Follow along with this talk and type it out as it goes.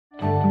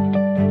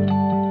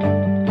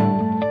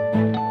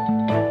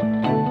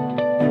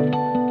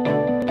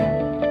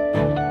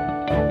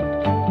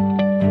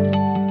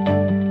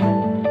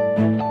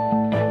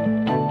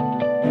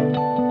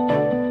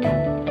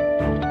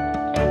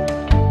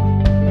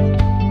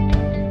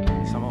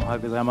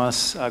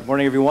Good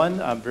morning,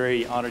 everyone. I'm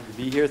very honored to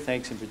be here.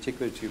 Thanks in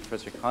particular to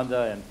Professor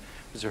Kanda and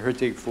Mr.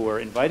 Hertig for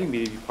inviting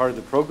me to be part of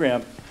the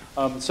program.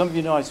 Some of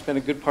you know I spent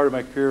a good part of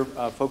my career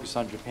focused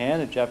on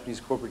Japan and Japanese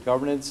corporate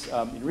governance.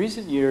 In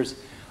recent years,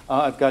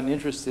 I've gotten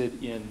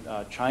interested in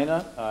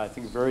China. I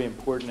think a very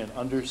important and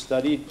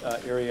understudied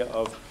area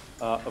of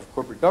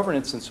corporate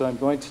governance. And so I'm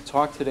going to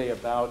talk today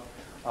about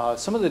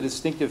some of the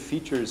distinctive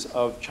features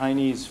of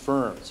Chinese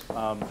firms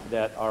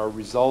that are a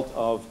result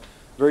of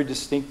very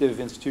distinctive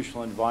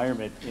institutional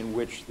environment in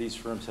which these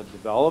firms have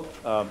developed,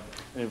 an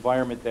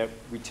environment that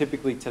we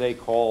typically today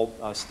call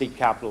state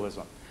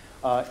capitalism.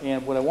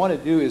 And what I want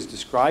to do is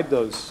describe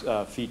those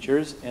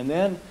features and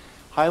then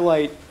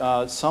highlight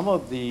some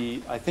of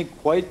the, I think,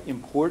 quite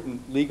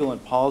important legal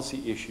and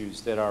policy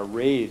issues that are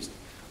raised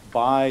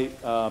by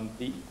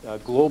the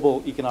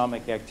global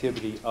economic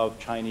activity of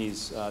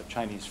Chinese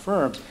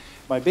firms.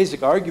 My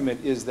basic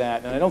argument is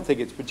that, and I don't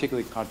think it's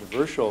particularly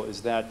controversial,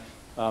 is that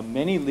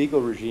many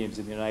legal regimes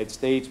in the United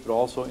States, but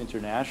also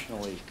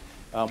internationally,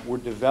 were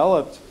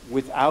developed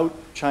without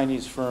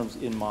Chinese firms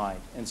in mind.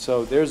 And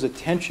so there's a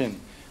tension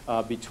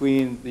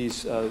between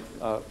these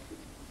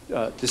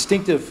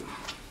distinctive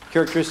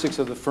characteristics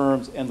of the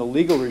firms and the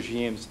legal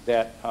regimes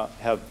that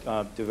have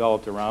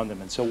developed around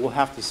them. And so we'll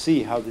have to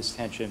see how this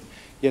tension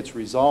gets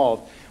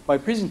resolved. My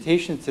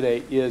presentation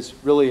today is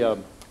really a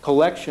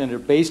collection, or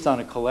based on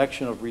a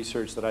collection of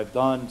research that I've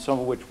done, some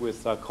of which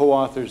with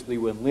co-authors Li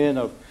Wenlin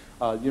of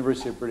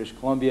University of British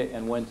Columbia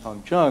and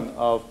Wen-Tong Chung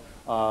of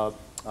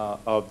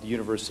the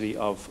University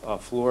of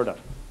Florida.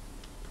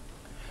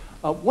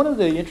 One of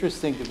the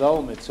interesting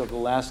developments of the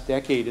last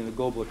decade in the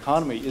global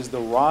economy is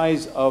the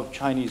rise of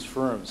Chinese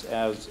firms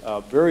as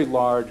very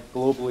large,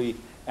 globally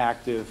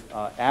active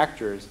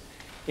actors.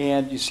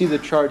 And you see the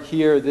chart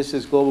here. This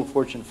is Global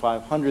Fortune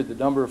 500, the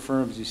number of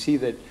firms. You see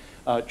that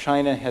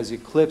China has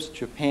eclipsed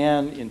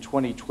Japan in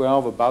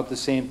 2012, about the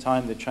same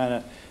time that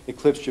China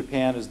eclipsed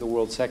Japan as the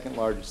world's second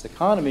largest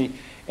economy.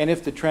 And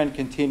if the trend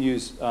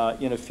continues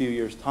in a few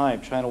years'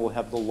 time, China will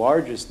have the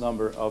largest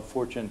number of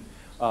Fortune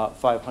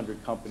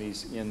 500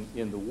 companies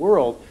in the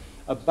world.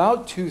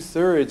 About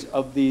 2/3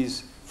 of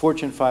these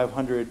Fortune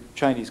 500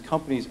 Chinese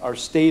companies are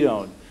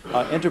state-owned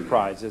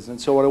enterprises. And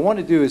so what I want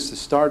to do is to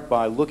start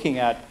by looking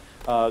at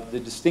the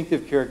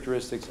distinctive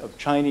characteristics of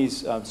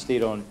Chinese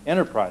state-owned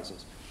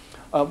enterprises.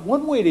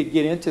 One way to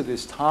get into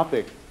this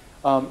topic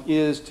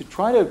is to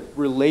try to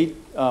relate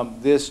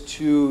this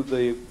to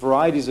the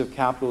varieties of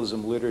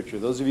capitalism literature.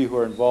 Those of you who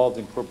are involved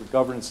in corporate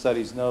governance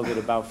studies know that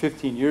about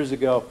 15 years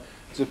ago,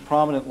 there's a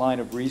prominent line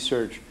of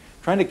research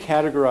trying to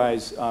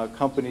categorize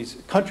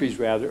countries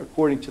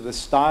according to the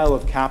style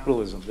of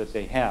capitalism that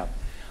they have.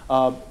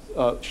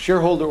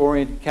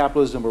 Shareholder-oriented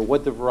capitalism, or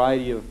what the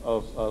variety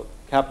of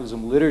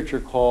capitalism literature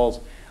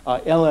calls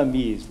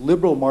LMEs,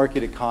 liberal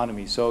market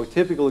economy. So a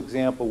typical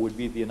example would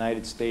be the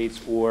United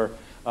States or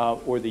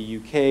the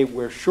UK,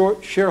 where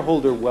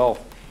shareholder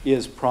wealth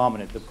is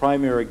prominent. The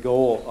primary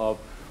goal of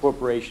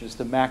corporations is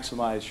to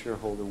maximize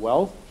shareholder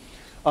wealth.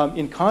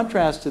 In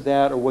contrast to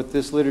that, or what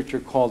this literature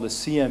called a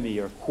CME,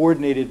 or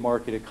coordinated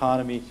market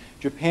economy,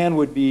 Japan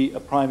would be a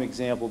prime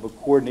example of a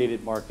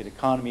coordinated market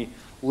economy,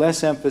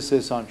 less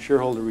emphasis on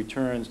shareholder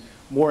returns,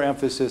 more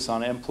emphasis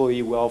on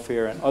employee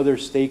welfare and other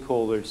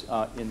stakeholders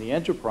in the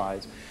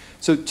enterprise.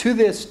 So to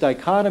this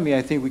dichotomy,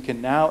 I think we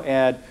can now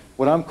add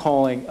what I'm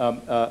calling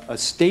a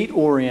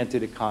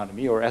state-oriented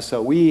economy, or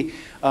SOE.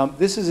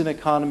 This is an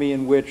economy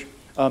in which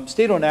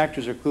state-owned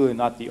actors are clearly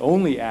not the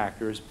only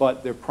actors,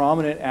 but they're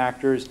prominent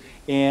actors,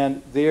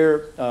 and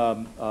their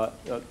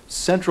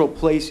central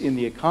place in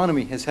the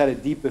economy has had a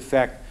deep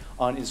effect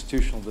on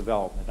institutional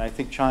development. And I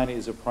think China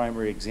is a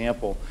primary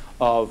example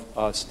of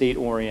a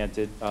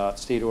state-oriented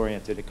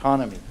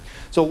economy.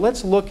 So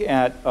let's look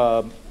at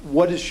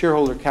what does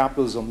shareholder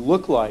capitalism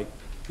look like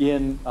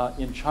in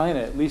China,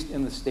 at least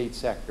in the state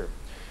sector.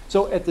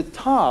 So at the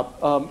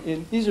top,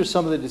 these are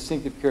some of the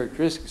distinctive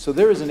characteristics. So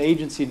there is an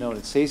agency known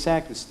as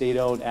SASAC, the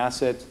State-Owned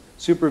Asset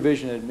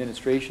Supervision and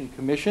Administration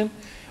Commission.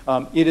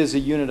 It is a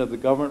unit of the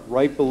government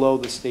right below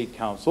the State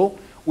Council,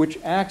 which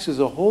acts as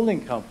a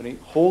holding company,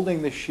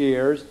 holding the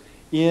shares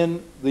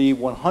in the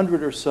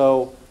 100 or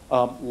so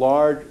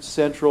large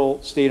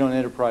central state-owned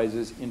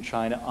enterprises in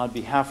China on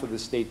behalf of the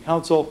State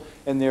Council,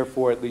 and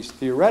therefore, at least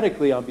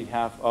theoretically, on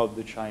behalf of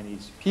the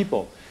Chinese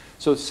people.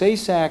 So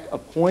SASAC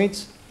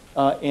appoints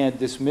and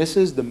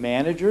dismisses the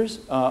managers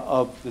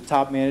of the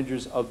top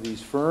managers of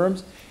these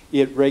firms.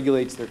 It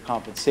regulates their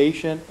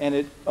compensation, and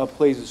it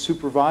plays a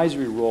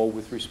supervisory role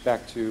with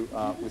respect to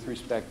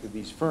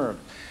these firms.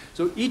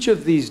 So each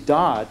of these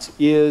dots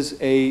is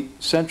a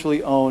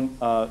centrally owned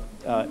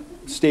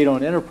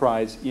state-owned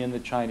enterprise in the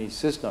Chinese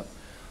system.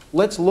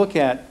 Let's look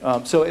at,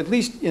 so at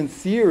least in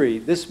theory,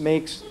 this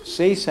makes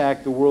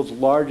SASAC the world's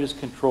largest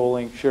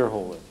controlling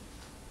shareholder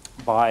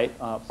by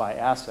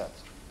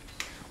assets.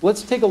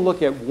 Let's take a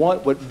look at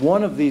what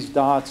one of these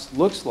dots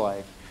looks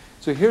like.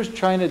 So here's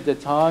China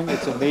Datang.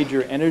 It's a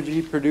major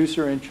energy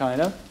producer in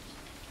China.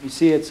 You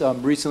see it's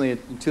recently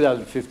in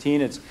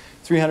 2015, it's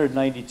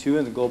 392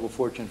 in the Global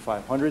Fortune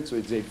 500, so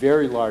it's a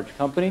very large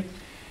company.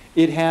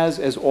 It has,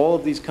 as all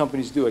of these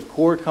companies do, a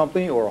core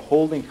company or a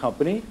holding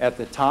company at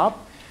the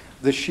top.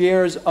 The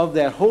shares of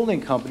that holding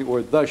company,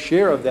 or the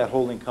share of that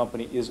holding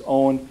company, is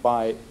owned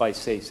by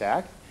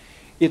SASAC.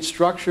 It's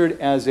structured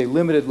as a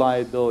limited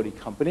liability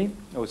company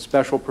with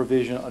special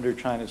provision under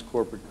China's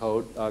corporate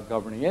code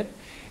governing it.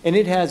 And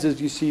it has,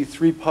 as you see,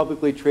 3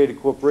 publicly traded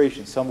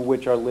corporations, some of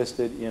which are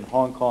listed in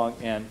Hong Kong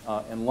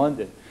and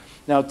London.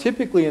 Now,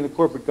 typically in the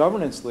corporate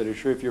governance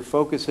literature, if you're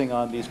focusing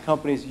on these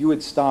companies, you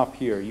would stop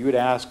here. You would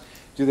ask,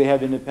 do they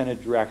have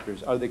independent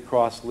directors? Are they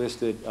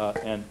cross-listed?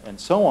 And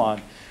so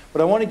on.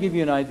 But I want to give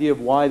you an idea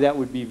of why that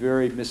would be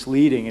very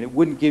misleading, and it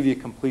wouldn't give you a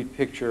complete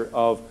picture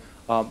of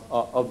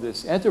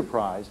this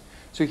enterprise.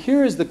 So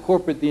here is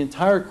the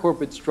entire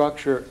corporate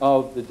structure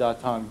of the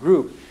Datang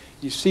Group.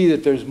 You see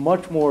that there's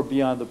much more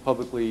beyond the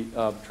publicly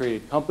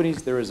traded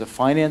companies. There is a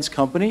finance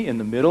company in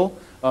the middle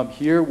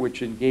here,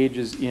 which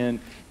engages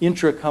in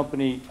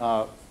intra-company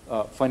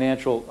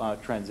financial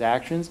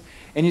transactions.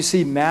 And you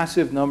see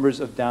massive numbers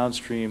of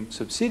downstream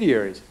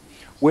subsidiaries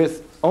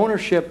with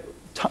ownership,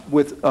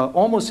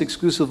 almost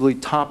exclusively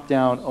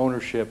top-down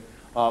ownership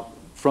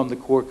from the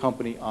core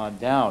company on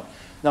down.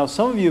 Now,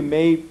 some of you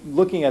may,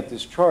 looking at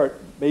this chart,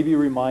 may be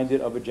reminded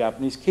of a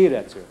Japanese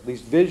keiretsu. At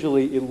least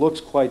visually, it looks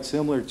quite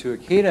similar to a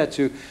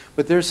keiretsu,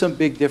 but there's some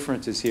big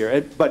differences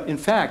here. But in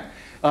fact,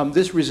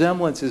 this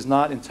resemblance is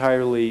not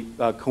entirely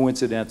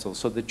coincidental.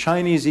 So the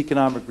Chinese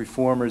economic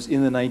reformers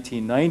in the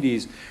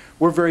 1990s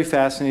were very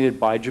fascinated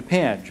by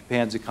Japan.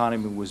 Japan's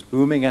economy was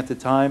booming at the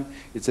time.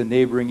 It's a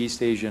neighboring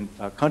East Asian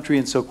country,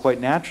 and so quite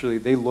naturally,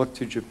 they looked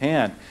to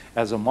Japan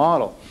as a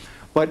model.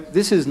 But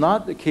this is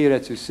not the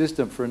keiretsu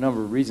system for a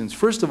number of reasons.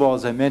 First of all,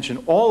 as I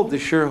mentioned, all of the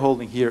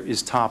shareholding here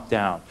is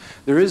top-down.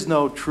 There is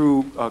no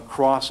true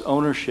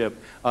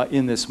cross-ownership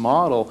in this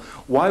model.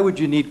 Why would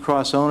you need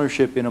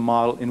cross-ownership in a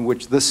model in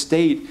which the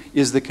state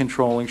is the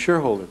controlling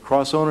shareholder?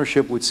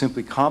 Cross-ownership would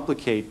simply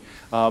complicate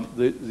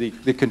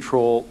the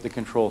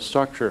control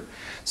structure.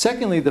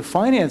 Secondly, the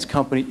finance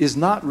company is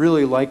not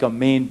really like a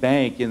main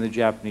bank in the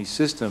Japanese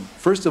system.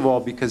 First of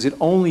all, because it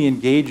only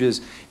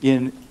engages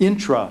in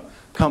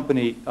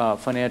intra-company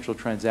financial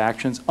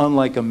transactions,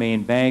 unlike a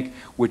main bank,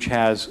 which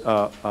has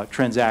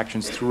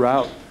transactions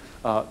throughout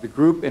the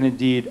group and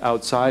indeed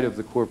outside of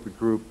the corporate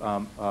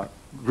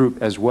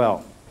group as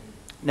well.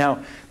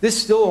 Now,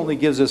 this still only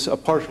gives us a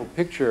partial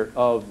picture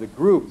of the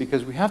group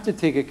because we have to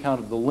take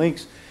account of the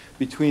links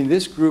between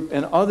this group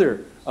and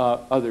other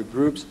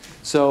groups.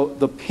 So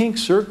the pink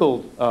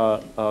circled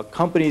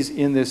companies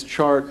in this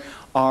chart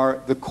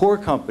are the core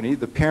company,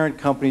 the parent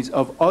companies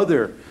of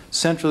other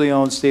centrally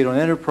owned state-owned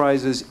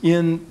enterprises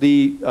in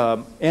the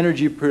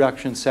energy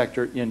production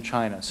sector in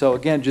China. So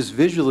again, just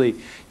visually,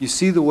 you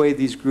see the way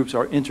these groups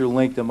are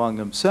interlinked among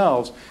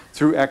themselves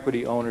through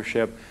equity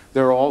ownership.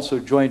 There are also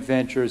joint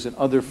ventures and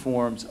other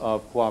forms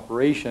of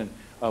cooperation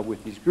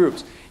with these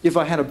groups. If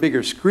I had a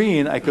bigger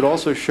screen, I could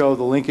also show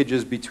the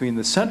linkages between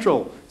the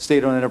central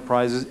state-owned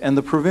enterprises and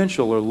the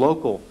provincial or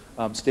local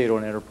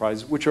state-owned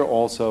enterprises, which are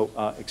also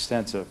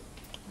extensive.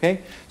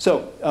 Okay?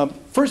 So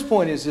first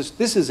point is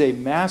this is a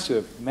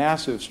massive,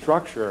 massive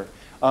structure.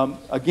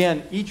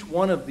 Again, each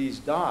one of these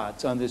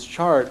dots on this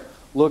chart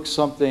looks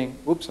something,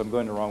 oops, I'm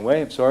going the wrong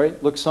way, I'm sorry,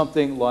 looks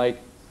something like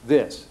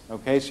this.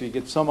 Okay? So you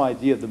get some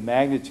idea of the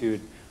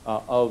magnitude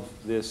of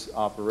this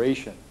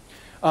operation.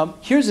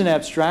 Here's an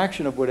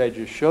abstraction of what I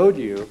just showed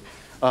you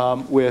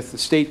with the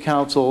State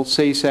Council,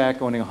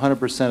 SASAC owning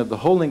 100% of the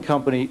holding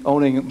company,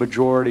 owning a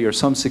majority or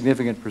some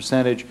significant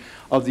percentage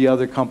of the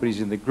other companies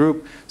in the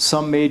group,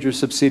 some major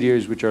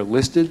subsidiaries which are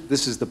listed.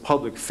 This is the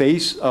public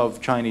face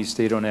of Chinese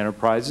state-owned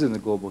enterprises in the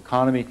global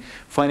economy,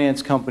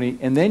 finance company,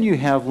 and then you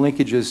have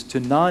linkages to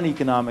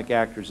non-economic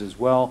actors as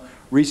well,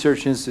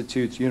 research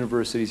institutes,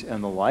 universities,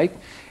 and the like,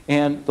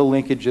 and the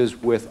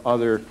linkages with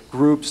other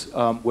groups,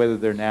 whether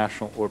they're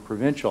national or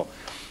provincial.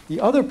 The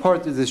other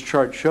part that this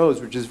chart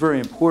shows, which is very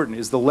important,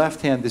 is the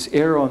left-hand, this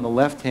arrow on the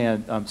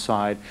left-hand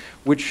side,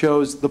 which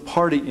shows the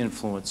party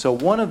influence. So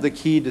one of the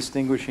key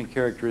distinguishing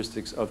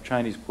characteristics of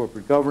Chinese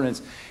corporate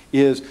governance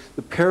is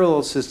the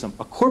parallel system,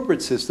 a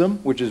corporate system,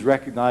 which is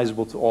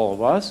recognizable to all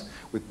of us,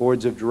 with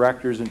boards of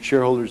directors and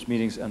shareholders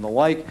meetings and the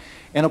like,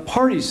 and a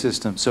party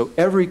system. So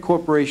every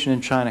corporation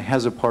in China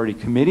has a party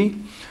committee.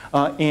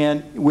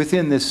 And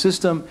within this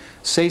system,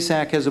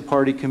 SASAC has a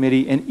party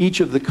committee, and each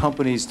of the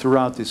companies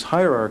throughout this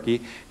hierarchy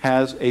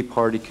has a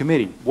party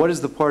committee. What does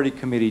the party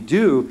committee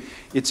do?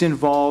 It's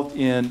involved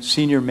in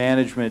senior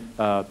management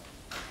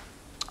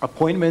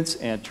appointments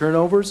and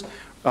turnovers,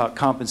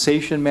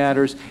 compensation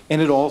matters,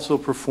 and it also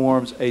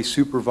performs a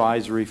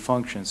supervisory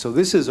function. So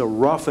this is a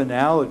rough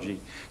analogy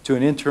to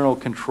an internal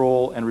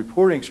control and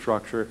reporting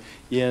structure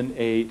in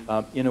a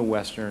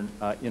Western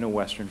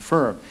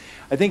firm.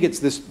 I think it's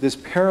this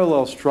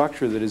parallel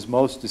structure that is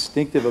most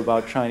distinctive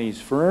about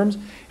Chinese firms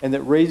and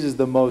that raises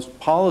the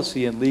most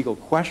policy and legal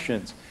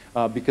questions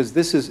because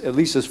this is, at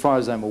least as far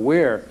as I'm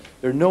aware,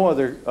 there's no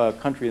other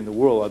country in the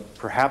world,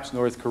 perhaps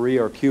North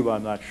Korea or Cuba,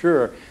 I'm not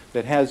sure,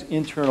 that has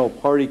internal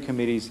party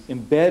committees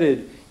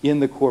embedded in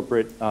the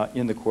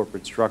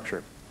corporate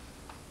structure.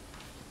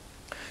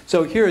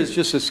 So here is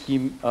just a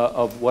scheme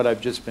of what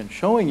I've just been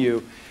showing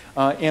you.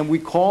 And we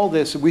call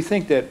this, we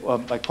think that,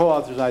 my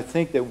co-authors and I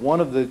think that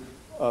one of the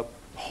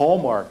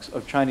hallmarks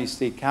of Chinese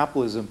state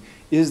capitalism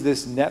is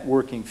this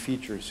networking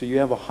feature. So you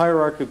have a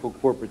hierarchical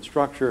corporate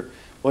structure,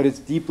 but it's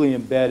deeply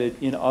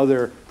embedded in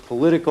other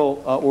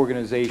political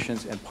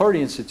organizations and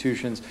party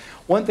institutions.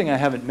 One thing I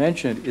haven't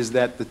mentioned is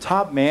that the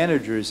top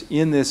managers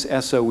in this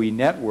SOE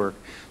network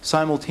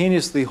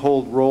simultaneously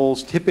hold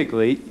roles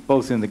typically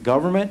both in the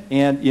government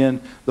and in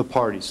the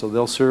party. So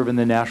they'll serve in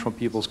the National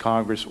People's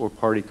Congress or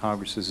party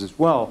congresses as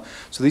well.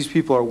 So these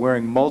people are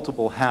wearing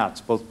multiple hats,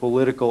 both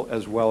political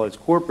as well as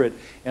corporate,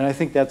 and I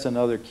think that's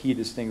another key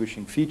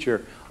distinguishing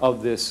feature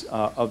of this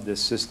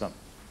system.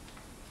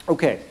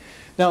 Okay,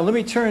 now let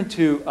me turn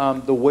to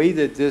the way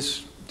that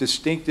this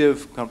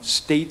distinctive kind of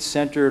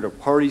state-centered or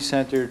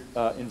party-centered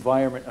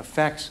environment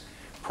affects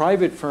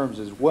private firms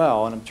as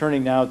well. And I'm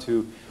turning now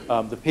to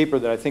the paper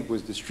that I think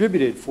was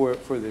distributed for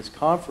this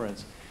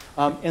conference.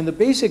 And the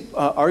basic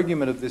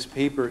argument of this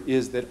paper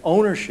is that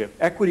ownership,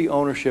 equity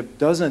ownership,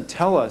 doesn't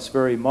tell us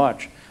very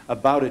much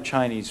about a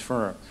Chinese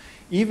firm.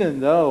 Even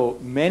though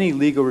many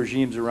legal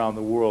regimes around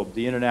the world,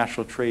 the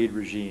international trade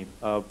regime,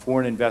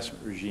 foreign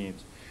investment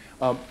regimes,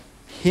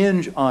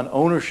 hinge on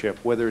ownership,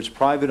 whether it's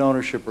private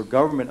ownership or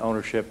government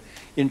ownership.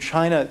 In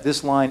China,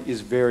 this line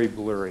is very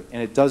blurry,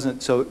 and it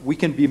doesn't, so we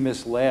can be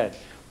misled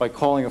by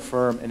calling a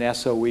firm an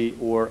SOE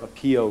or a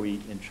POE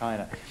in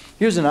China.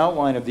 Here's an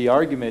outline of the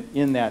argument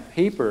in that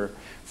paper.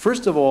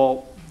 First of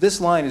all,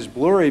 this line is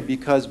blurry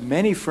because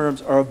many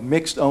firms are of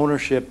mixed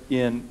ownership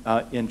in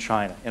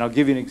China. And I'll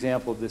give you an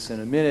example of this in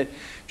a minute.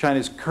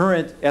 China's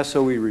current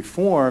SOE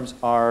reforms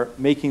are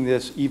making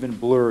this even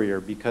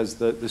blurrier because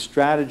the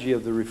strategy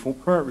of the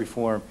current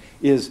reform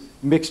is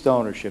mixed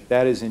ownership.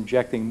 That is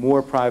injecting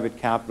more private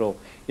capital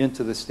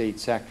into the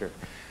state sector.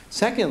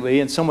 Secondly,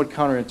 and somewhat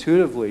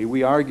counterintuitively,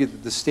 we argue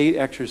that the state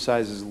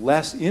exercises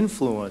less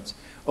influence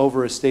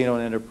over a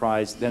state-owned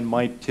enterprise than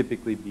might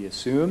typically be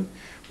assumed.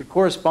 But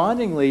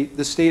correspondingly,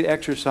 the state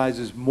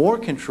exercises more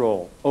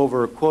control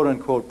over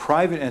quote-unquote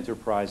private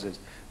enterprises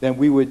than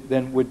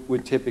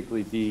would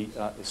typically be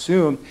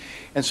assumed.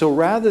 And so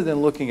rather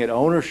than looking at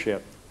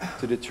ownership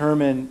to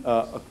determine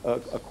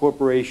a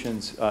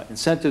corporation's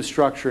incentive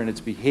structure and its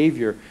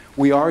behavior,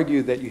 we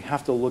argue that you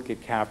have to look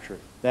at capture.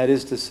 That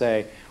is to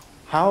say,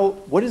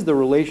 what is the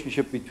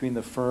relationship between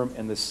the firm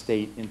and the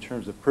state in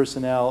terms of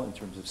personnel, in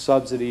terms of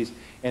subsidies,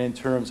 and in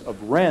terms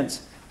of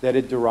rents that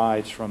it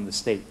derives from the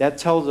state. That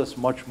tells us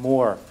much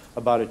more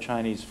about a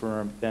Chinese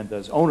firm than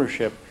does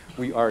ownership,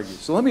 we argue.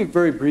 So let me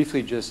very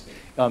briefly just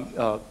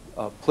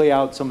play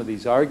out some of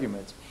these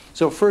arguments.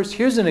 So first,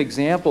 here's an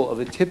example of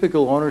a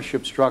typical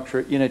ownership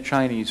structure in a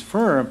Chinese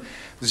firm.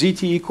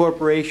 ZTE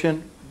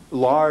Corporation,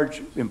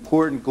 large,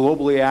 important,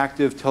 globally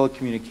active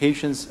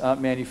telecommunications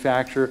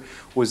manufacturer,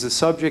 was the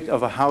subject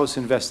of a House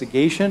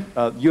investigation,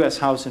 U.S.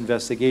 House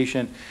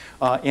investigation,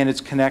 and its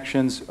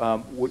connections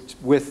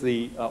with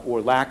the,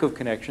 or lack of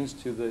connections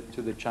to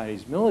the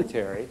Chinese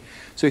military.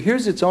 So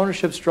here's its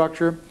ownership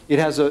structure. It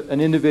has an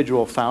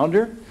individual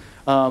founder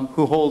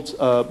who holds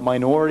a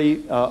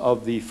minority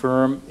of the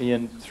firm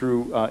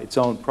through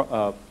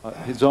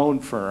his own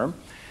firm.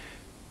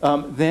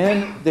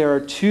 Then there are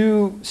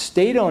two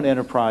state-owned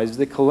enterprises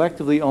that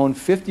collectively own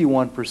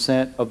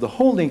 51% of the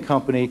holding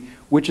company,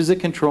 which is a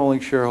controlling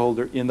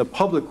shareholder in the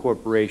public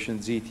corporation,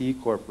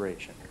 ZTE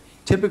Corporation.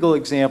 Typical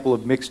example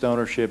of mixed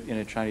ownership in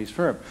a Chinese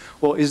firm.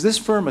 Well, is this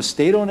firm a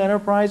state-owned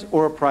enterprise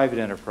or a private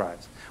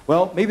enterprise?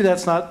 Well, maybe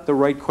that's not the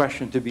right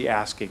question to be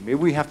asking. Maybe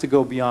we have to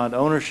go beyond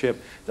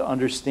ownership to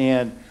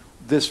understand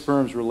this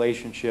firm's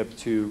relationship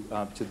to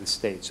the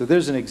state. So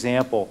there's an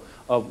example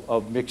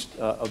of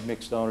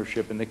mixed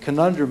ownership and the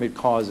conundrum it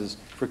causes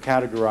for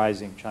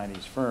categorizing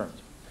Chinese firms.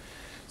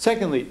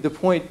 Secondly, the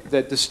point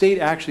that the state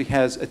actually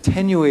has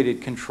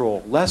attenuated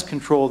control, less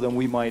control than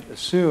we might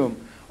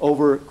assume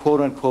over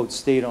quote-unquote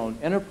state-owned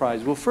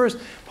enterprise. Well, first,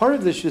 part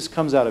of this just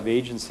comes out of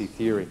agency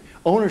theory.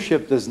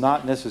 Ownership does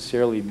not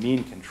necessarily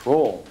mean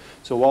control.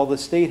 So while the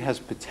state has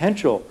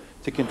potential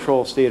to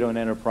control state-owned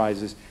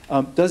enterprises,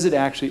 does it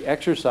actually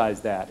exercise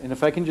that? And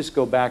if I can just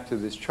go back to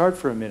this chart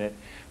for a minute,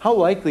 how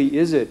likely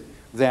is it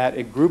that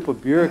a group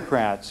of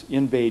bureaucrats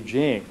in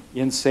Beijing,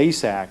 in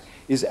SASAC,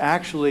 is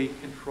actually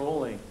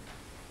controlling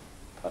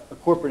a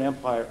corporate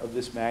empire of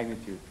this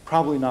magnitude?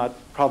 Probably not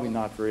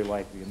very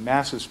likely. A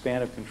massive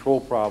span of control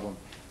problem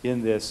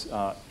in this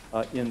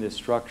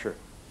structure.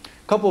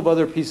 A couple of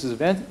other pieces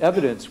of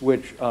evidence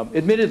which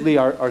admittedly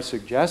are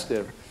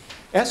suggestive.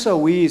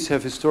 SOEs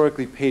have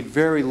historically paid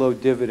very low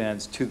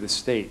dividends to the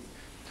state.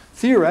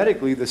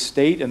 Theoretically, the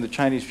state and the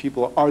Chinese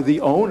people are the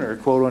owner,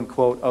 quote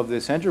unquote, of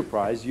this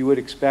enterprise. You would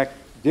expect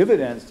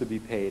dividends to be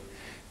paid.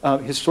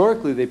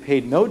 Historically, they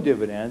paid no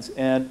dividends,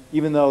 and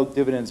even though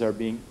dividends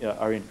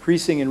are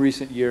increasing in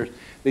recent years,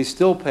 they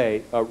still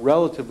pay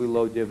relatively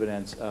low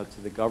dividends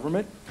to the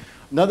government.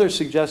 Another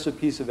suggestive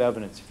piece of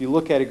evidence, if you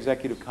look at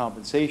executive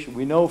compensation,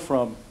 we know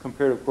from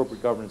comparative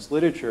corporate governance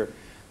literature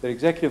that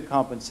executive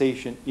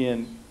compensation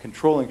in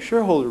controlling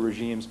shareholder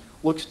regimes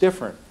looks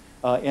different.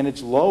 And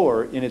it's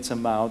lower in its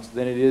amounts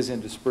than it is in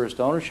dispersed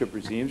ownership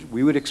regimes.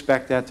 We would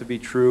expect that to be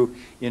true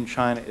in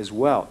China as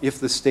well, if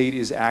the state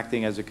is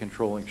acting as a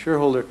controlling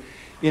shareholder.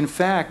 In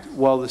fact,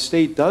 while the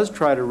state does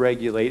try to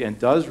regulate and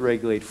does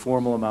regulate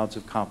formal amounts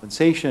of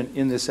compensation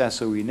in this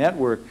SOE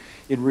network,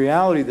 in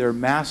reality there are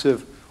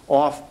massive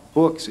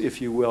off-books,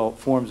 if you will,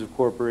 forms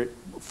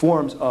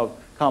of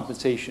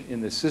compensation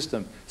in the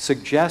system,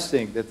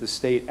 suggesting that the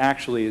state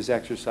actually is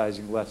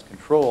exercising less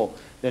control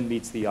than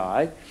meets the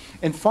eye.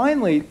 And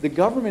finally, the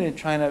government in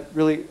China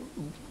really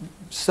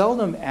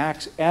seldom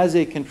acts as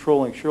a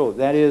controlling shareholder.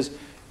 That is,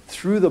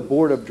 through the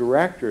board of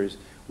directors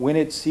when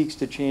it seeks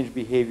to change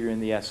behavior in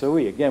the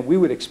SOE. Again, we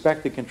would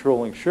expect the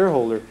controlling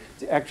shareholder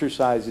to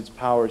exercise its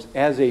powers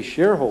as a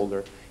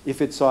shareholder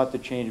if it sought to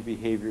change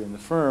behavior in the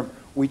firm.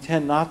 We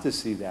tend not to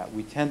see that.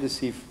 We tend to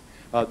see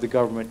the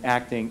government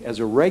acting as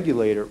a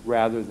regulator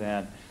rather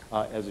than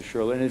as a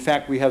shareholder. And in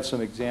fact, we have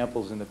some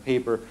examples in the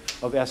paper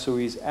of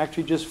SOEs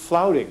actually just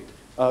flouting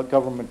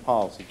government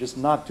policy, just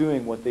not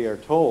doing what they are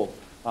told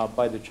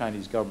by the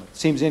Chinese government.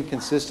 Seems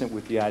inconsistent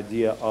with the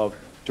idea of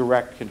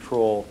direct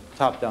control,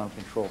 top-down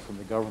control from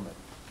the government.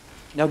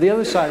 Now, the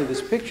other side of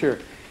this picture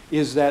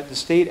is that the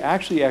state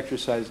actually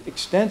exercises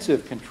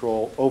extensive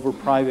control over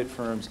private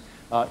firms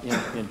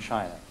in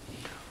China.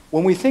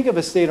 When we think of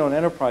a state-owned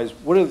enterprise,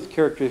 what are the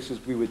characteristics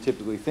we would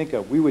typically think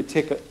of? We would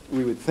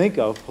think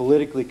of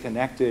politically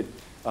connected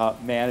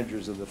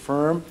managers of the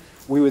firm.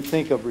 We would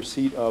think of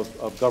receipt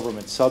of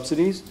government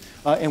subsidies.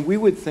 And we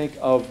would think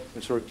of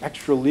sort of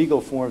extra-legal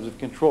forms of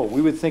control.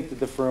 We would think that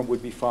the firm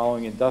would be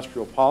following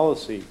industrial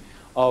policy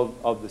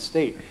of the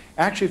state.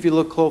 Actually, if you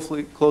look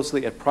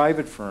closely at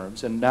private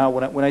firms, and now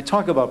when I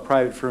talk about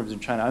private firms in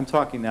China, I'm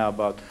talking now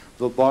about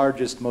the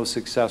largest, most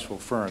successful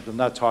firms. I'm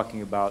not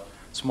talking about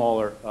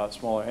smaller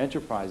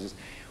enterprises.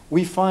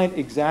 We find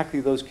exactly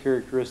those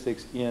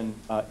characteristics in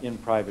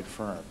private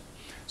firms.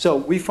 So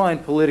we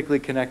find politically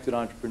connected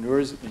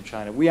entrepreneurs in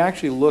China. We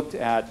actually looked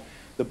at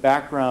the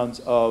backgrounds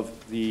of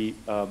the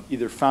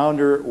either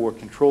founder or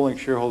controlling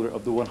shareholder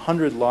of the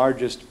 100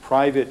 largest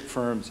private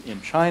firms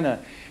in China.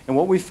 And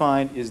what we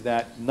find is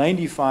that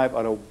 95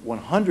 out of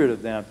 100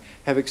 of them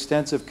have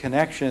extensive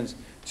connections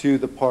to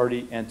the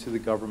party and to the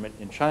government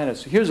in China.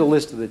 So here's a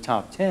list of the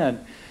top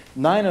 10.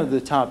 9 of the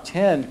top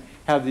 10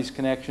 have these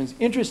connections.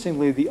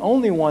 Interestingly, the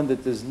only one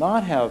that does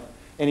not have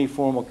any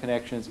formal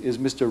connections is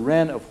Mr.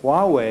 Ren of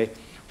Huawei.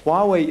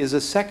 Huawei is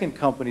a second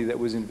company that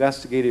was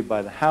investigated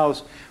by the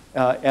House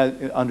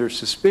under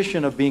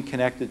suspicion of being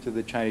connected to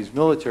the Chinese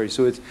military.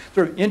 So it's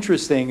sort of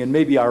interesting and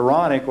maybe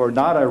ironic or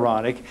not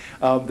ironic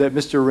that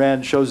Mr.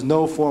 Ren shows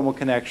no formal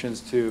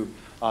connections to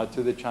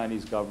the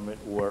Chinese government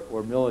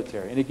or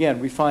military. And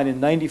again, we find in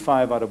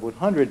 95 out of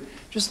 100,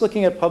 just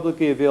looking at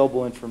publicly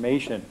available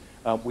information,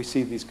 we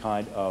see these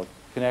kind of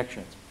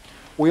connections.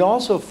 We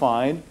also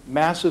find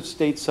massive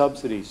state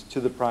subsidies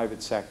to the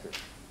private sector.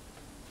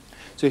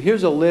 So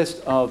here's a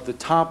list of the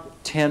top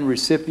 10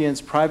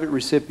 recipients, private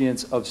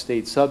recipients of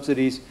state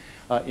subsidies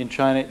in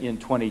China in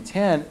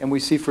 2010. And we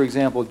see, for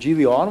example,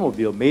 Geely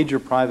Automobile, major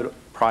private,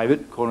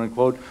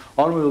 quote-unquote,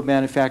 automobile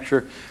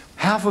manufacturer,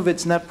 half of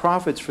its net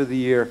profits for the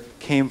year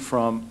came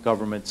from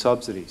government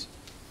subsidies.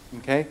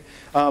 Okay?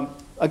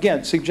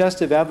 Again,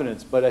 suggestive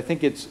evidence, but I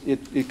think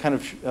it kind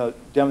of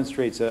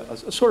demonstrates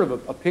a sort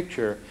of a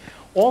picture.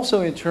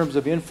 Also, in terms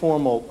of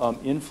informal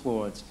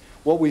influence,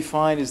 what we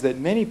find is that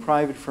many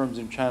private firms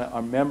in China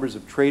are members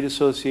of trade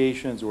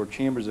associations or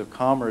chambers of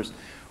commerce,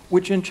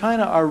 which in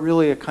China are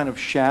really a kind of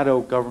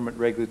shadow government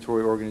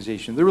regulatory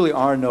organization. There really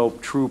are no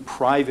true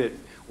private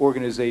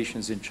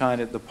organizations in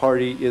China. The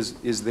party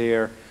is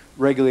there,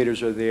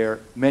 regulators are there,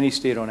 many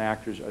state-owned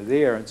actors are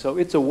there, and so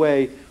it's a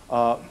way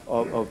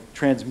of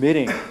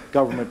transmitting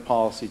government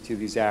policy to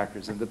these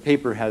actors. And the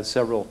paper has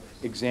several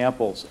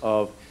examples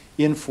of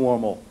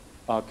informal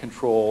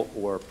control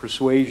or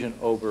persuasion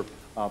over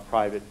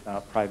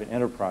private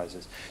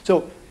enterprises.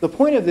 So the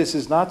point of this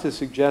is not to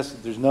suggest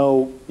that there's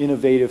no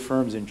innovative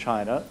firms in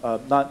China,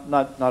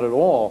 not at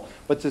all,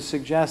 but to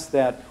suggest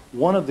that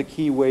one of the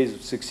key ways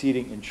of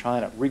succeeding in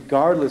China,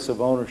 regardless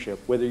of ownership,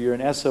 whether you're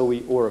an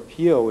SOE or a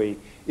POE,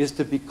 is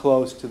to be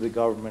close to the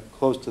government,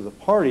 close to the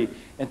party,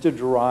 and to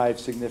derive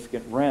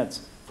significant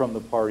rents from the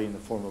party in the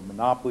form of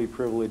monopoly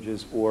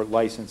privileges or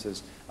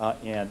licenses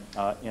and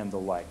the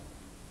like.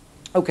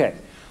 Okay.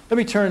 Let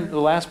me turn to the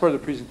last part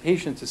of the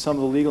presentation to some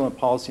of the legal and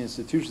policy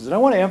institutions. And I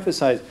want to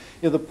emphasize,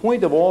 the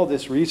point of all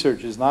this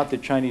research is not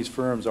that Chinese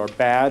firms are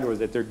bad or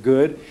that they're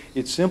good.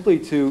 It's simply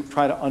to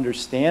try to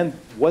understand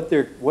what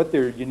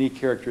their unique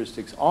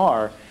characteristics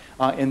are,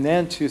 and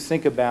then to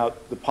think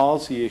about the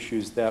policy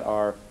issues that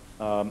are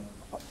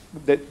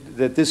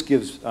that this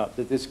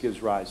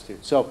gives rise to.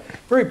 So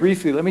very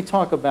briefly, let me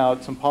talk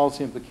about some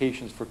policy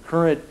implications for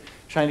current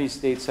Chinese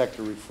state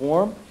sector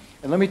reform,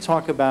 and let me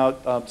talk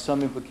about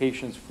some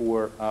implications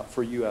for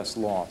U.S.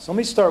 law. So let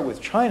me start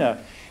with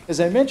China. As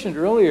I mentioned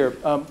earlier,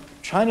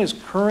 China's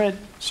current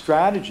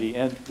strategy,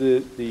 and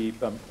the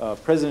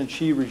President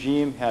Xi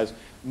regime has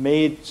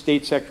made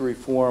state sector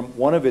reform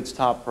one of its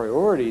top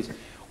priorities.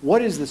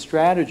 What is the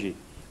strategy?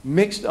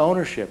 Mixed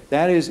ownership.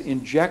 That is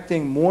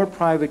injecting more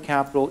private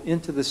capital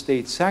into the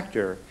state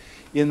sector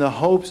in the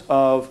hopes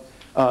of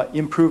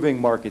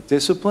improving market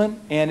discipline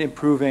and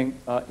improving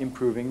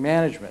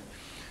management.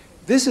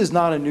 This is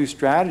not a new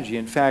strategy.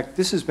 In fact,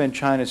 this has been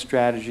China's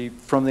strategy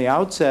from the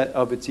outset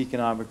of its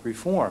economic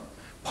reform.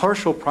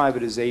 Partial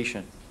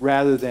privatization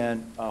rather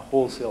than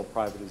wholesale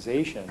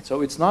privatization.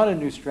 So it's not a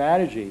new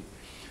strategy.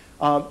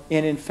 And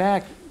in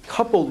fact,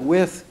 coupled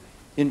with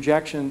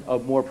injection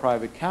of more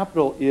private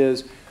capital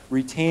is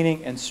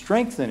retaining and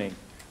strengthening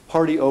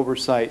party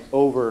oversight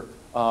over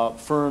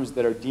firms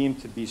that are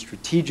deemed to be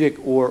strategic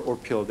or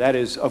pure. That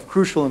is of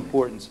crucial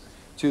importance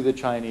to the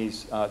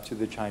Chinese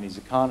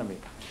economy.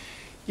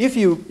 If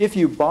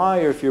you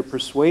buy, or if you're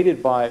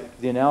persuaded by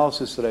the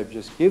analysis that I've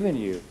just given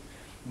you,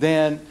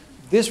 then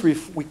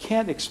we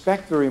can't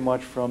expect very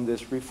much from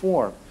this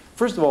reform.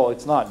 First of all,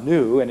 it's not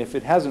new, and if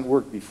it hasn't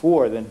worked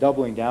before, then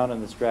doubling down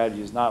on the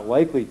strategy is not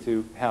likely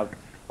to have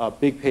a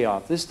big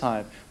payoff this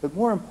time. But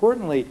more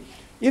importantly,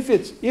 if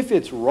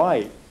it's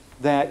right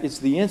that it's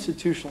the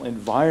institutional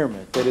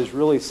environment that is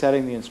really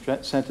setting the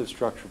incentive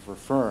structure for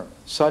firms,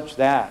 such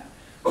that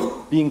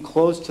being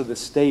close to the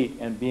state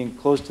and being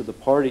close to the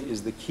party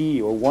is the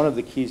key, or one of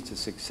the keys to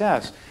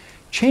success,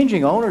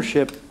 changing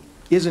ownership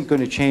isn't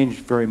going to change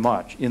very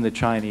much in the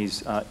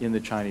Chinese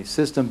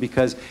system,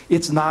 because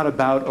it's not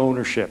about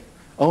ownership.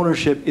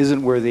 Ownership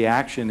isn't where the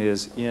action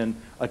is in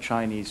a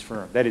Chinese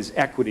firm. That is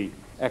equity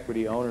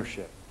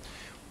ownership.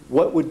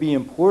 What would be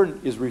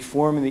important is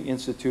reforming the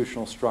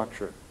institutional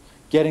structure,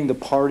 getting the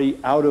party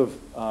out of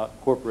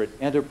corporate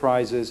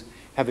enterprises,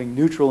 having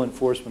neutral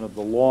enforcement of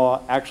the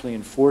law, actually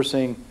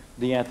enforcing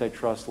the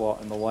antitrust law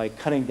and the like,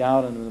 cutting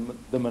down on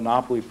the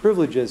monopoly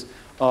privileges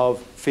of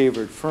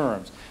favored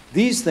firms.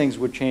 These things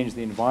would change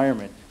the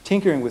environment.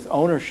 Tinkering with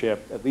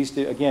ownership, at least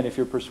again, if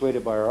you're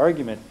persuaded by our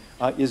argument,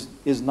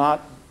 is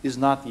not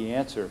the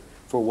answer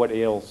for what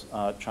ails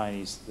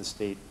the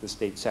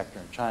state sector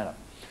in China.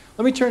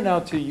 Let me turn now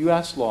to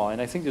U.S. law,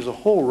 and I think there's a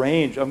whole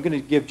range. I'm going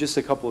to give just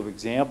a couple of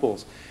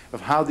examples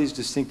of how these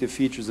distinctive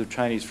features of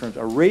Chinese firms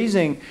are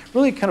raising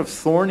really kind of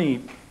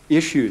thorny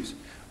issues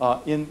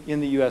in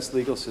the U.S.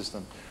 legal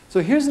system. So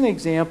here's an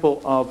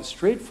example of a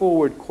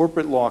straightforward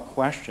corporate law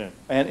question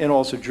and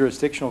also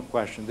jurisdictional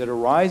question that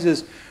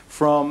arises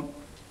from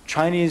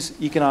Chinese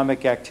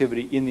economic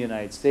activity in the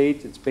United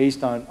States. It's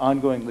based on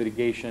ongoing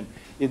litigation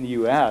in the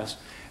U.S.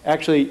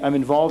 Actually, I'm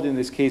involved in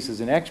this case as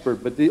an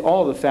expert, but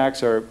all the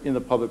facts are in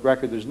the public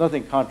record. There's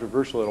nothing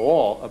controversial at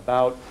all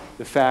about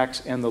the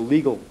facts and the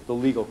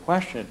legal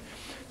question.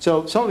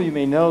 So some of you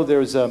may know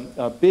there's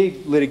a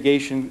big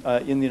litigation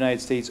in the United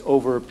States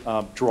over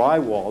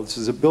drywall. This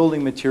is a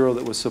building material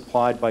that was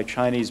supplied by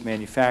Chinese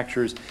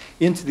manufacturers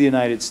into the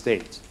United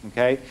States.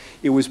 Okay?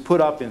 It was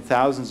put up in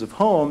thousands of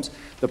homes.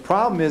 The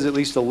problem is, at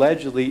least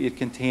allegedly, it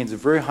contains a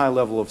very high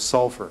level of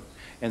sulfur.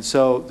 And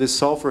so this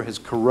sulfur has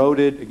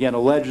corroded, again,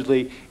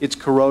 allegedly, it's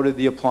corroded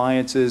the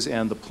appliances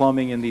and the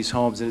plumbing in these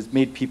homes, and it's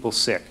made people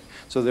sick.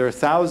 So there are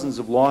thousands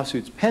of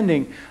lawsuits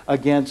pending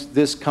against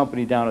this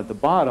company down at the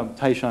bottom,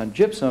 Taishan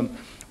Gypsum,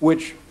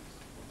 which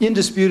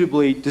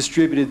indisputably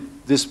distributed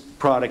this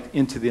product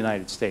into the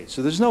United States.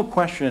 So there's no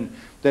question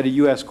that a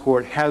U.S.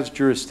 court has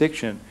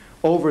jurisdiction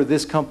over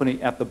this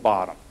company at the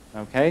bottom,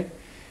 okay?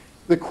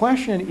 The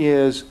question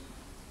is,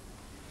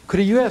 could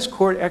a U.S.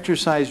 court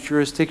exercise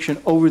jurisdiction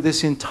over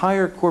this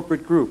entire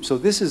corporate group? So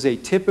this is a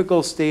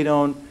typical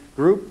state-owned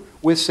group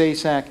with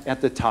SASAC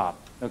at the top.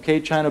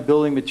 Okay, China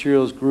Building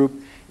Materials Group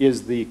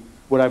is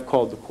what I've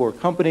called the core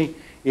company.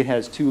 It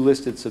has 2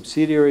 listed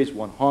subsidiaries,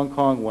 one Hong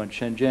Kong, one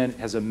Shenzhen. It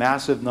has a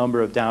massive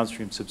number of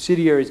downstream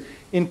subsidiaries,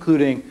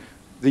 including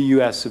the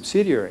U.S.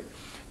 subsidiary.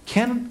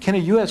 Can a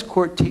U.S.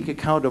 court take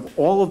account of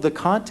all of the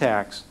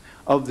contacts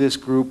of this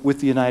group with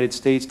the United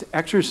States to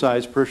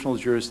exercise personal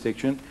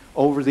jurisdiction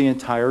over the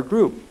entire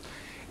group?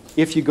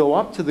 If you go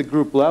up to the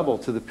group level,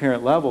 to the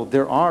parent level,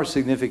 there are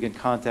significant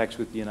contacts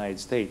with the United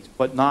States,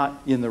 but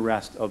not in the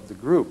rest of the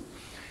group.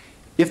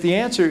 If the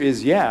answer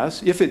is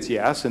yes, if it's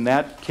yes, and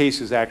that case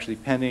is actually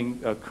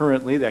pending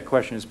currently, that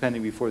question is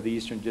pending before the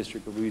Eastern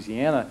District of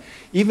Louisiana,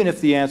 even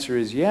if the answer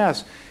is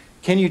yes,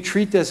 can you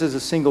treat this as a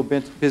single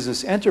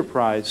business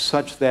enterprise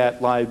such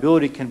that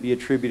liability can be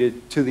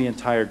attributed to the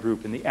entire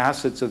group and the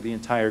assets of the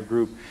entire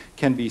group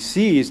can be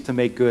seized to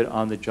make good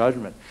on the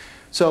judgment?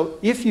 So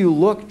if you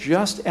look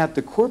just at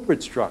the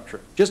corporate structure,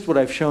 just what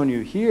I've shown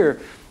you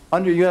here,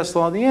 under U.S.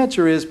 law, the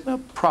answer is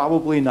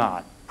probably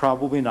not.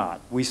 Probably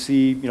not. We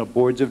see,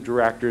 boards of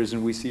directors,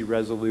 and we see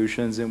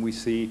resolutions, and we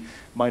see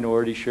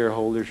minority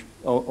shareholders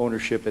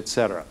ownership, et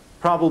cetera.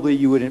 probably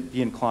you wouldn't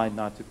be inclined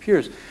not to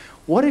pierce.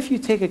 What if you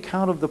take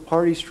account of the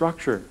party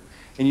structure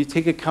and you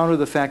take account of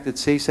the fact that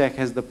SASAC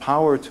has the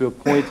power to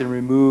appoint and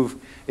remove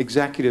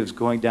executives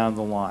going down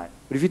the line?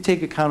 But if you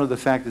take account of the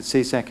fact that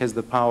SASAC has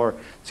the power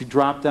to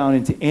drop down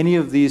into any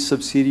of these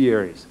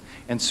subsidiaries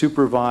and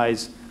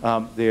supervise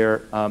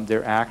their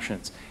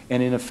actions,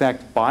 and in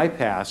effect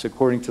bypass,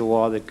 according to the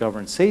law that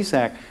governs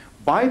SASAC,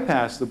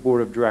 bypass the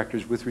board of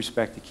directors with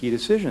respect to key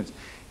decisions.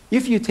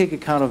 If you take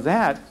account of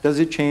that, does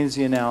it change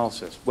the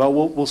analysis? Well,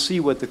 we'll see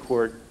what the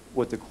court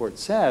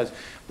says,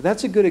 but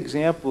that's a good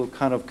example of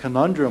kind of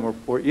conundrum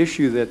or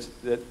issue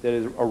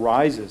that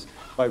arises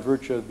by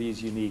virtue of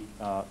these unique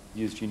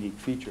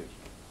features.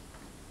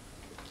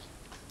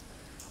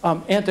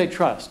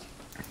 Antitrust.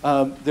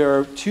 There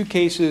are two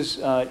cases,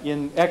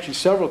 actually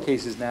several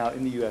cases now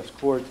in the U.S.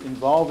 courts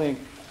involving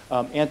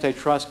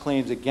antitrust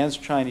claims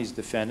against Chinese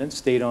defendants,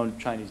 state-owned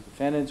Chinese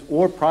defendants,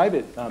 or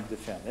private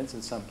defendants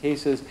in some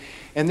cases,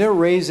 and they're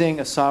raising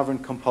a sovereign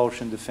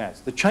compulsion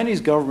defense. The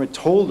Chinese government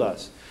told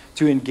us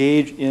to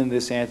engage in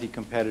this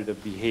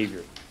anti-competitive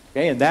behavior,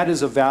 okay? And that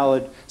is a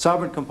valid,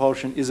 sovereign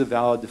compulsion is a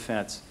valid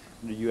defense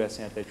under U.S.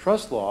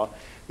 antitrust law.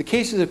 The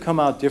cases have come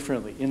out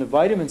differently. In the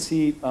vitamin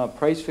C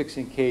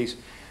price-fixing case,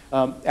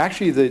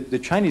 actually the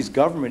Chinese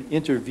government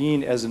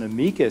intervened as an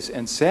amicus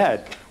and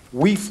said,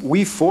 we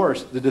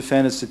forced the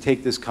defendants to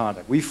take this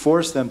conduct. We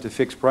forced them to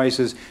fix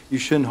prices. You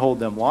shouldn't hold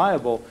them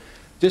liable.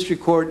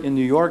 District Court in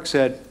New York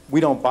said, we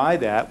don't buy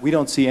that. We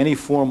don't see any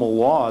formal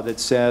law that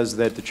says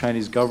that the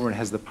Chinese government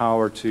has the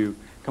power to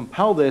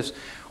compel this.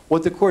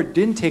 What the court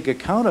didn't take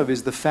account of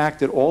is the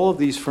fact that all of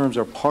these firms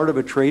are part of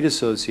a trade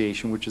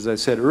association, which, as I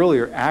said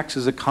earlier, acts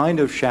as a kind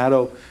of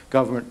shadow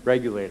government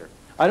regulator.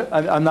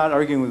 I'm not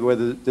arguing with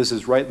whether this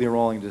is rightly or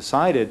wrongly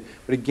decided,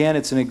 but again,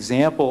 it's an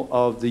example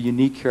of the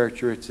unique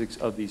characteristics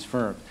of these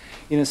firms.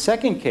 In a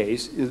second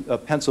case, a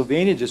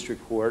Pennsylvania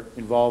district court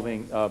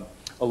involving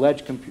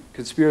alleged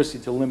conspiracy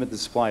to limit the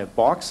supply of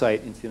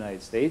bauxite into the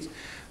United States,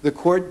 the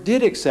court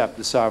did accept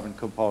the sovereign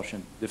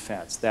compulsion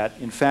defense, that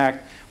in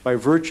fact, by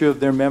virtue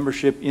of their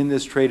membership in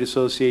this trade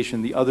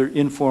association, the other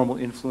informal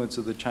influence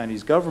of the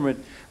Chinese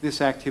government, this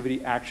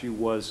activity actually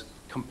was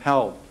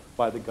compelled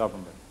by the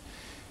government.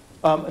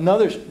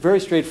 Another very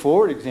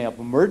straightforward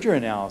example, merger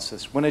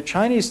analysis. When a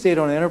Chinese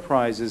state-owned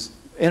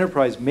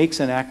enterprise makes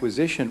an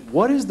acquisition,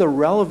 what is the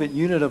relevant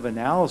unit of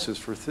analysis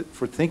for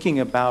thinking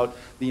about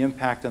the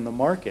impact on the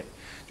market?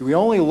 Do we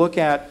only look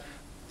at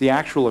the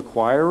actual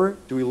acquirer?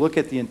 Do we look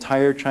at the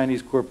entire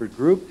Chinese corporate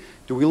group?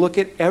 Do we look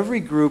at every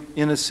group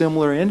in a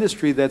similar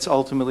industry that's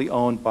ultimately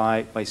owned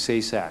by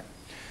SASAC?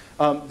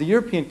 The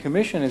European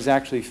Commission has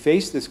actually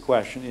faced this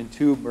question in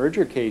two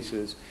merger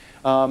cases.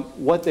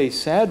 What they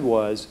said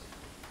was,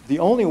 the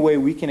only way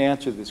we can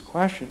answer this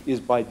question is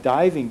by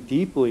diving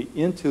deeply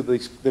into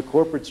the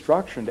corporate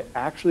structure to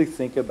actually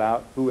think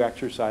about who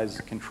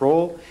exercises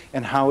control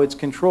and how it's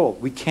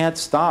controlled. We can't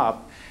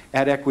stop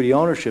at equity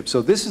ownership.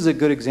 So this is a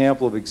good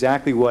example of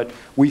exactly what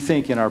we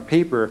think in our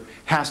paper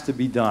has to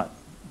be done.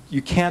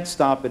 You can't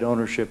stop at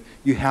ownership.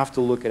 You have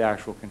to look at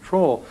actual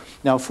control.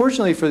 Now,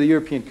 fortunately for the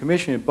European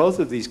Commission, in both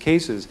of these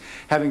cases,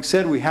 having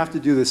said we have to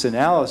do this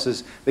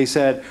analysis, they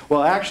said,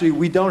 well, actually,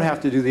 we don't have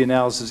to do the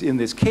analysis in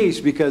this case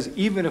because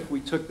even if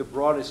we took the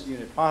broadest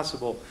unit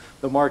possible,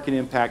 the market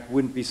impact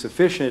wouldn't be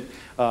sufficient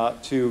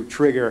to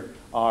trigger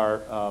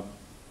our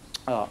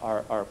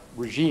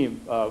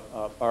regime,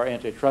 our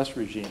antitrust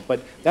regime.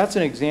 But that's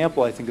an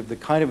example, I think, of the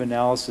kind of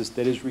analysis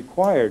that is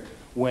required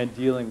when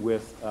dealing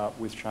with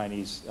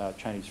Chinese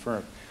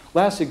firms.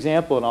 Last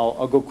example, and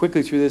I'll go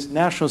quickly through this,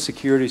 national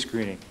security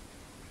screening.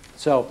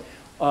 So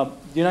the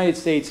United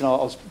States, and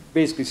I'll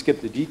basically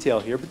skip the detail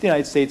here, but the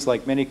United States,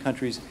 like many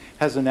countries,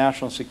 has a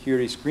national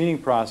security screening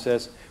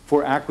process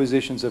for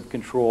acquisitions of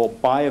control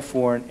by a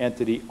foreign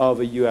entity of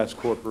a U.S.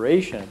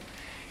 corporation.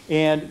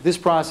 And this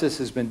process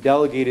has been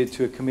delegated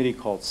to a committee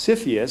called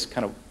CFIUS,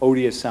 kind of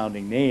odious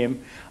sounding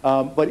name,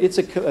 but it's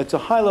a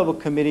high-level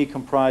committee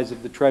comprised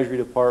of the Treasury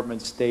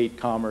Department, State,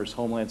 Commerce,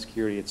 Homeland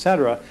Security, et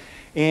cetera.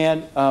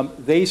 And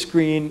they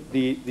screen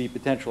the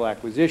potential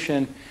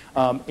acquisition,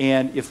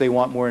 and if they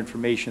want more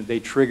information, they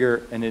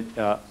trigger an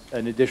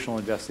additional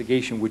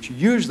investigation, which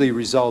usually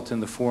results in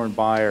the foreign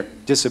buyer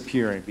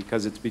disappearing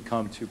because it's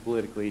become too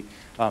politically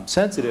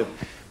sensitive.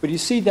 But you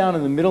see down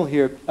in the middle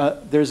here,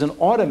 there's an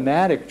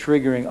automatic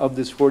triggering of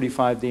this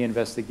 45-day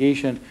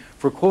investigation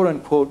for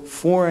quote-unquote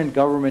foreign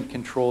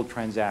government-controlled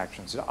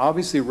transactions. It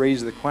obviously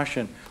raises the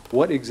question,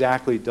 what is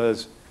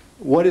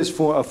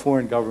a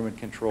foreign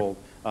government-controlled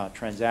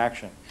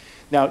transaction?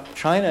 Now,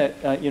 China,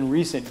 in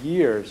recent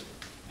years,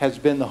 has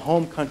been the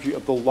home country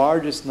of the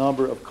largest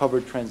number of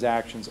covered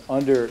transactions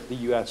under the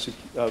U.S.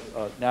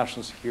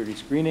 national security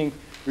screening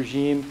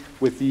regime,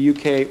 with the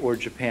UK or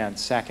Japan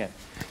second.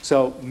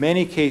 So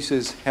many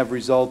cases have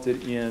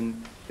resulted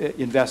in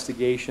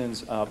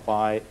investigations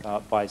by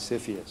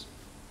CFIUS.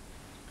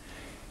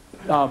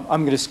 I'm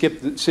going to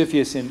skip the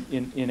CFIUS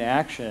in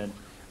action.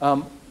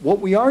 What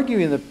we argue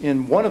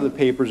in one of the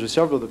papers, or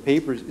several of the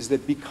papers, is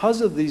that because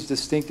of these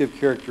distinctive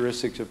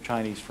characteristics of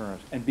Chinese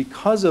firms, and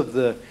because of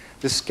the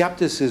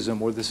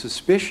skepticism or the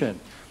suspicion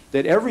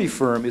that every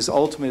firm is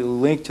ultimately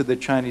linked to the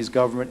Chinese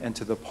government and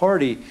to the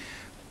party,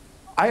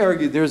 I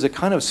argue there's a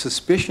kind of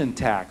suspicion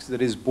tax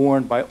that is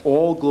borne by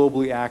all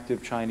globally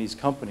active Chinese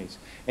companies.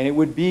 And it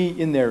would be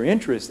in their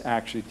interest,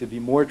 actually, to be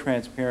more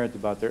transparent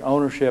about their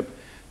ownership,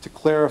 to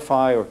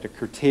clarify or to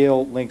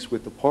curtail links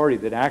with the party,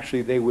 that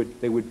actually they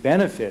would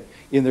benefit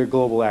in their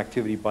global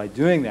activity by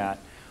doing that.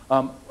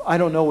 I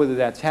don't know whether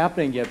that's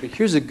happening yet, but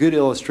here's a good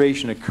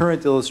illustration, a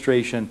current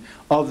illustration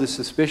of the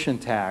suspicion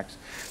tax.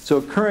 So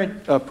a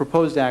current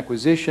proposed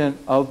acquisition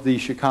of the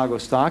Chicago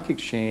Stock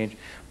Exchange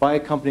by a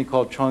company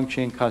called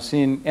Chongqing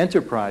Casin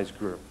Enterprise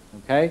Group,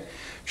 okay?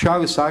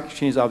 Chicago Stock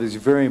Exchange is obviously a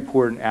very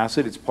important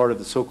asset. It's part of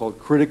the so-called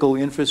critical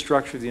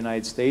infrastructure of the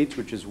United States,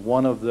 which is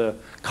one of the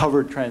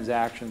covered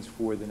transactions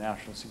for the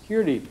national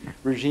security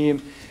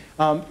regime.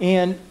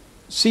 And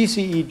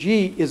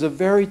CCEG is a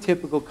very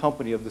typical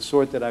company of the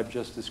sort that I've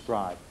just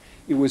described.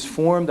 It was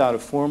formed out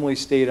of formerly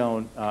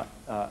state-owned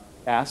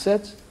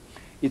assets.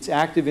 It's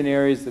active in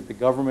areas that the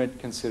government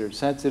considers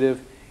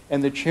sensitive.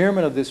 And the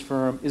chairman of this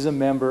firm is a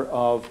member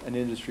of an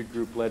industry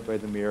group led by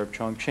the mayor of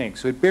Chongqing.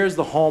 So it bears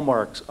the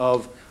hallmarks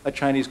of a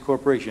Chinese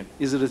corporation.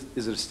 Is it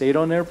a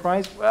state-owned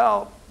enterprise?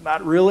 Well,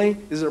 not really.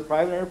 Is it a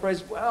private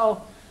enterprise?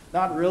 Well,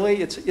 not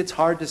really. It's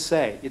hard to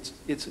say.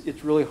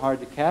 It's really hard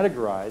to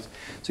categorize.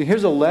 So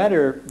here's a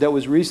letter that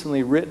was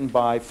recently written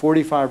by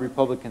 45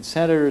 Republican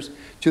senators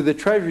to the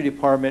Treasury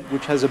Department,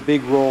 which has a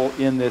big role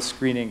in this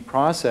screening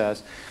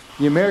process.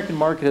 The American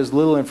market has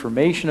little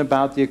information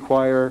about the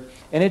acquirer,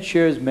 and it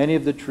shares many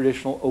of the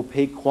traditional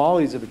opaque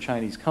qualities of a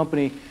Chinese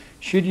company.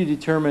 Should you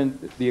determine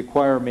that the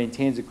acquirer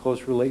maintains a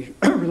close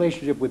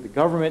relationship with the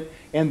government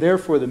and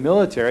therefore the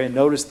military, and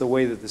notice the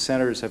way that the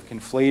senators have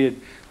conflated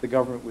the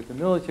government with the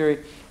military,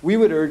 we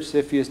would urge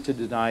CFIUS to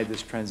deny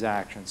this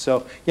transaction.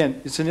 So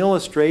again, it's an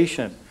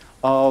illustration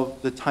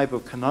of the type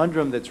of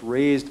conundrum that's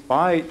raised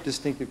by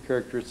distinctive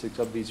characteristics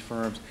of these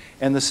firms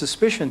and the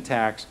suspicion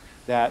tax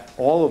that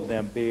all of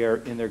them bear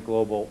in their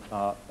global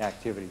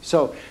activity.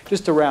 So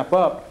just to wrap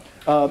up,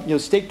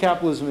 state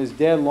capitalism is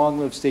dead, long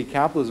live state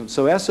capitalism.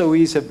 So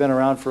SOEs have been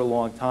around for a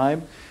long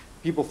time.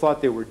 People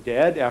thought they were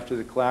dead after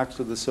the collapse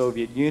of the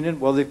Soviet Union.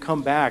 Well, they've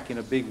come back in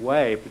a big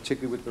way,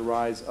 particularly with the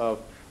rise of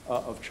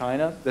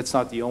China. That's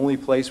not the only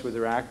place where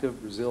they're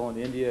active. Brazil and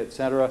India, et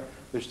cetera,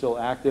 they're still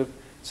active.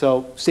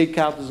 So state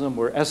capitalism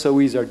where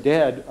SOEs are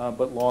dead,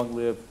 but long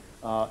live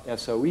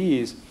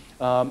SOEs.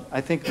 I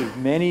think there's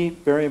many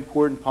very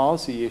important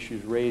policy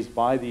issues raised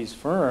by these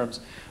firms.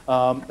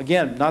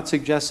 Again, not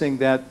suggesting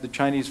that the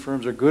Chinese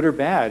firms are good or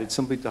bad. It's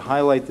simply to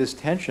highlight this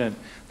tension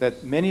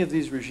that many of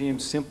these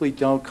regimes simply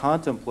don't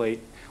contemplate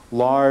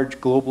large,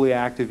 globally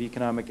active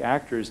economic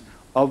actors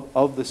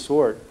of the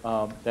sort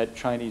that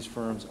Chinese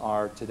firms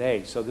are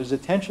today. So there's a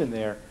tension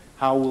there.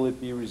 How will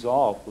it be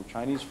resolved? Will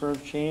Chinese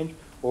firms change,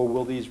 or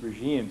will these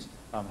regimes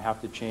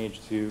have to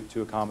change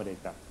to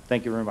accommodate them?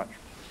 Thank you very much.